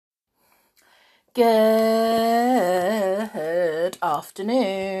Good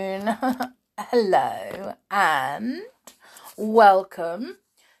afternoon. Hello and welcome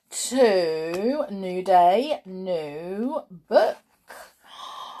to New Day, New Book.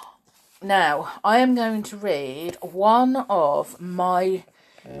 Now, I am going to read one of my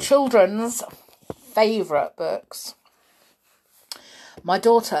children's favourite books. My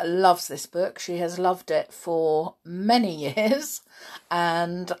daughter loves this book. She has loved it for many years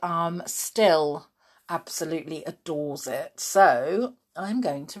and still absolutely adores it. So I'm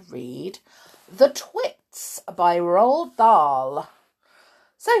going to read The Twits by Roald Dahl.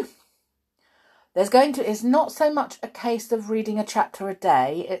 So it's not so much a case of reading a chapter a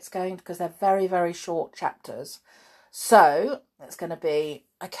day. Because they're very, very short chapters. So it's going to be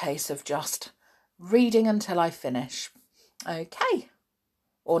a case of just reading until I finish. Okay.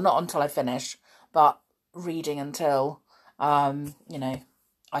 Or not until I finish, but reading until, I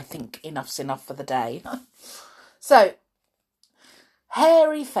think enough's enough for the day. So,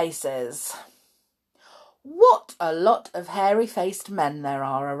 hairy faces. What a lot of hairy-faced men there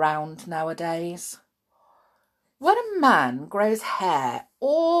are around nowadays. When a man grows hair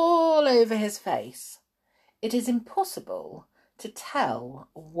all over his face, it is impossible to tell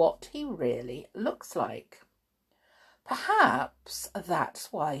what he really looks like. Perhaps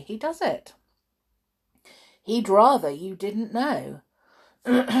that's why he does it. He'd rather you didn't know.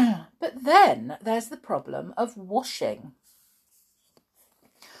 But then there's the problem of washing.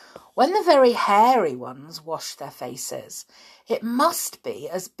 When the very hairy ones wash their faces, it must be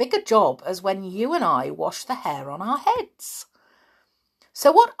as big a job as when you and I wash the hair on our heads.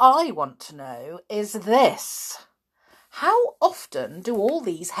 So what I want to know is this. How often do all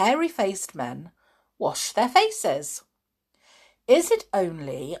these hairy-faced men wash their faces? Is it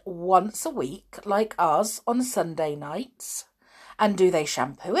only once a week like us on Sunday nights? And do they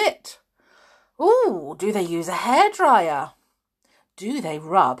shampoo it? Ooh, do they use a hairdryer? Do they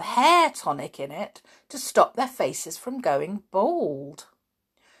rub hair tonic in it to stop their faces from going bald?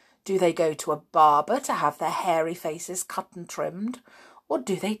 Do they go to a barber to have their hairy faces cut and trimmed? Or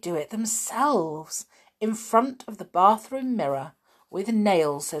do they do it themselves in front of the bathroom mirror with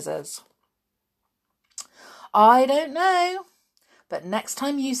nail scissors? I don't know. But next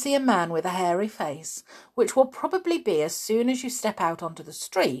time you see a man with a hairy face, which will probably be as soon as you step out onto the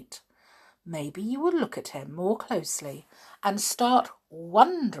street, maybe you will look at him more closely and start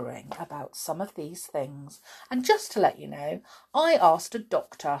wondering about some of these things. And just to let you know, I asked a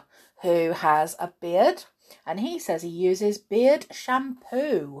doctor who has a beard, and he says he uses beard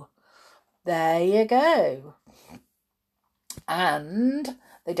shampoo. There you go. And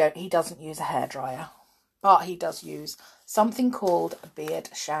he doesn't use a hairdryer, but he does use something called beard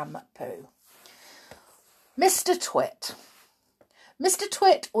shampoo. Mr. Twit. Mr.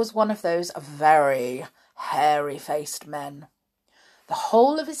 Twit was one of those very hairy-faced men. The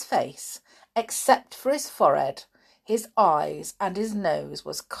whole of his face, except for his forehead, his eyes and his nose,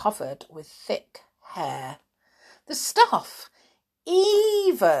 was covered with thick hair. The stuff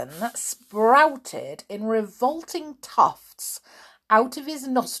even sprouted in revolting tufts out of his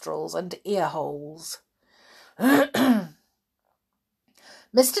nostrils and ear holes.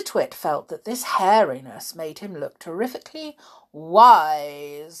 Mr. Twit felt that this hairiness made him look terrifically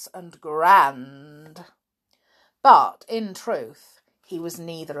wise and grand. But, in truth, he was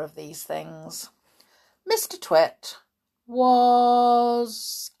neither of these things. Mr. Twit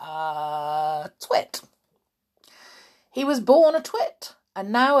was a twit. He was born a twit,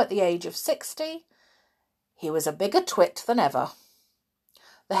 and now at the age of 60, he was a bigger twit than ever.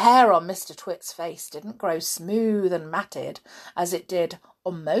 The hair on Mr. Twit's face didn't grow smooth and matted as it did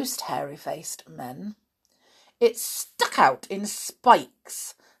on most hairy-faced men. It stuck out in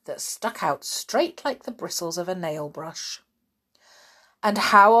spikes that stuck out straight like the bristles of a nail brush. And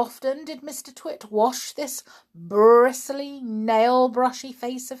how often did Mr. Twit wash this bristly, nail-brushy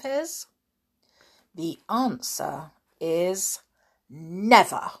face of his? The answer is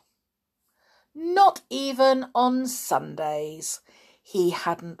never. Not even on Sundays. He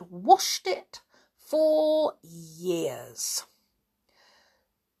hadn't washed it for years.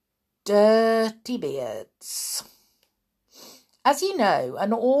 Dirty beards. As you know,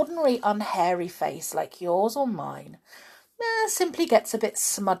 an ordinary unhairy face like yours or mine simply gets a bit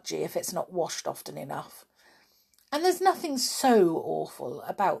smudgy if it's not washed often enough. And there's nothing so awful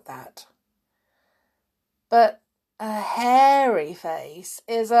about that. But a hairy face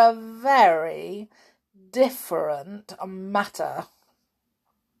is a very different matter.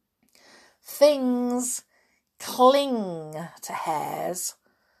 Things cling to hairs.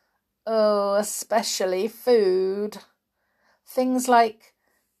 Oh, especially food. Things like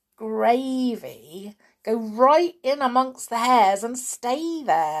gravy go right in amongst the hairs and stay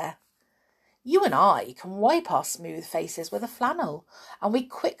there. You and I can wipe our smooth faces with a flannel, and we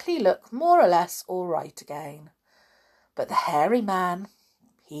quickly look more or less all right again. But the hairy man,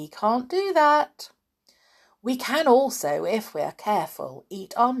 he can't do that. We can also, if we're careful,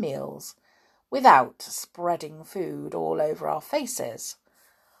 eat our meals without spreading food all over our faces.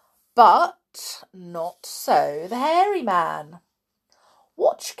 But not so the hairy man.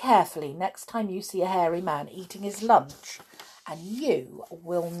 Watch carefully next time you see a hairy man eating his lunch, and you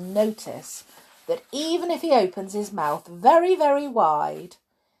will notice that even if he opens his mouth very, very wide,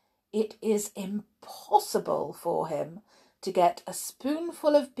 it is impossible for him to get a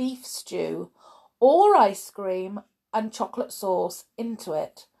spoonful of beef stew or ice cream and chocolate sauce into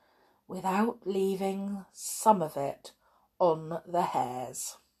it without leaving some of it on the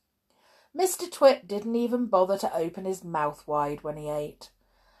hairs. Mr. Twit didn't even bother to open his mouth wide when he ate.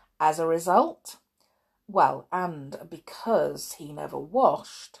 As a result, and because he never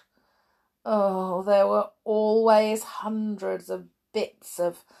washed, there were always hundreds of bits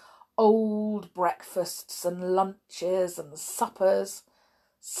of old breakfasts and lunches and suppers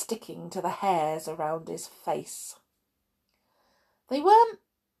sticking to the hairs around his face. They weren't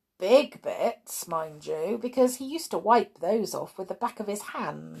big bits, mind you, because he used to wipe those off with the back of his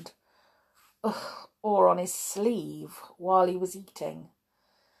hand, or on his sleeve while he was eating.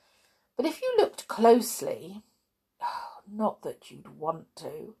 But if you looked closely, not that you'd want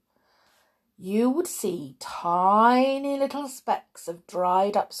to, you would see tiny little specks of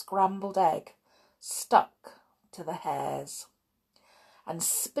dried up scrambled egg stuck to the hairs, and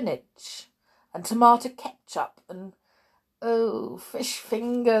spinach and tomato ketchup and fish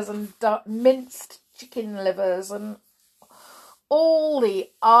fingers and minced chicken livers and all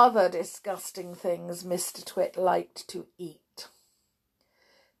the other disgusting things Mr. Twit liked to eat.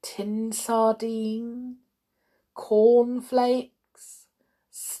 Tin sardine, cornflakes,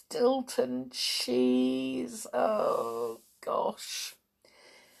 Stilton cheese. Oh, gosh.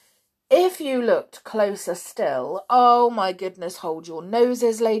 If you looked closer still, oh my goodness, hold your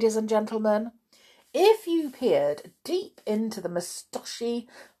noses, ladies and gentlemen. If you peered deep into the moustachy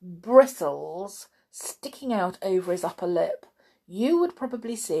bristles sticking out over his upper lip, you would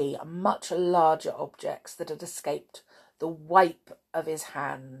probably see much larger objects that had escaped the wipe of his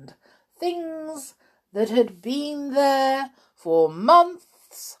hand. Things that had been there for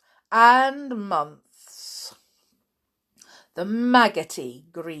months and months. The maggoty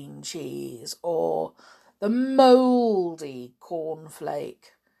green cheese or the mouldy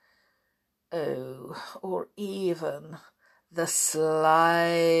cornflake. Or even the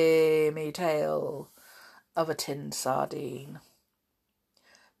slimy tail of a tin sardine.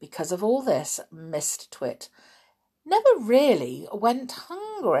 Because of all this, Mr. Twit never really went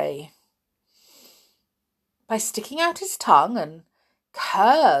hungry. By sticking out his tongue and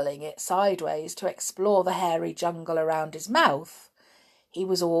curling it sideways to explore the hairy jungle around his mouth, he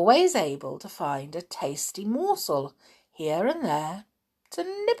was always able to find a tasty morsel here and there to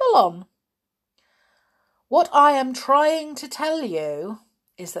nibble on. What I am trying to tell you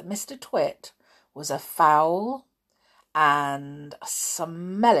is that Mr. Twit was a foul and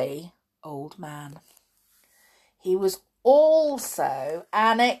smelly old man. He was also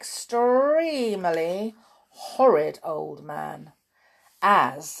an extremely horrid old man,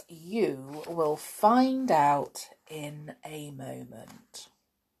 as you will find out in a moment.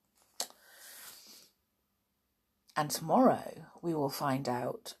 And tomorrow we will find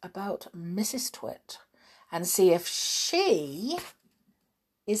out about Mrs. Twit and see if she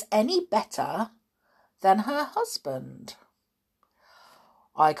is any better than her husband.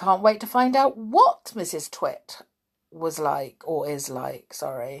 I can't wait to find out what Mrs. Twit was like, or is like,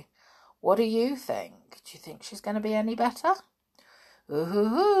 sorry. What do you think? Do you think she's going to be any better?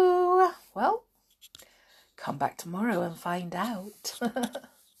 Ooh, well, come back tomorrow and find out.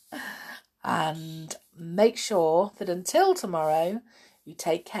 And make sure that until tomorrow, you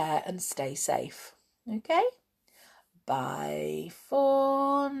take care and stay safe. Okay? Bye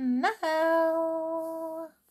for now.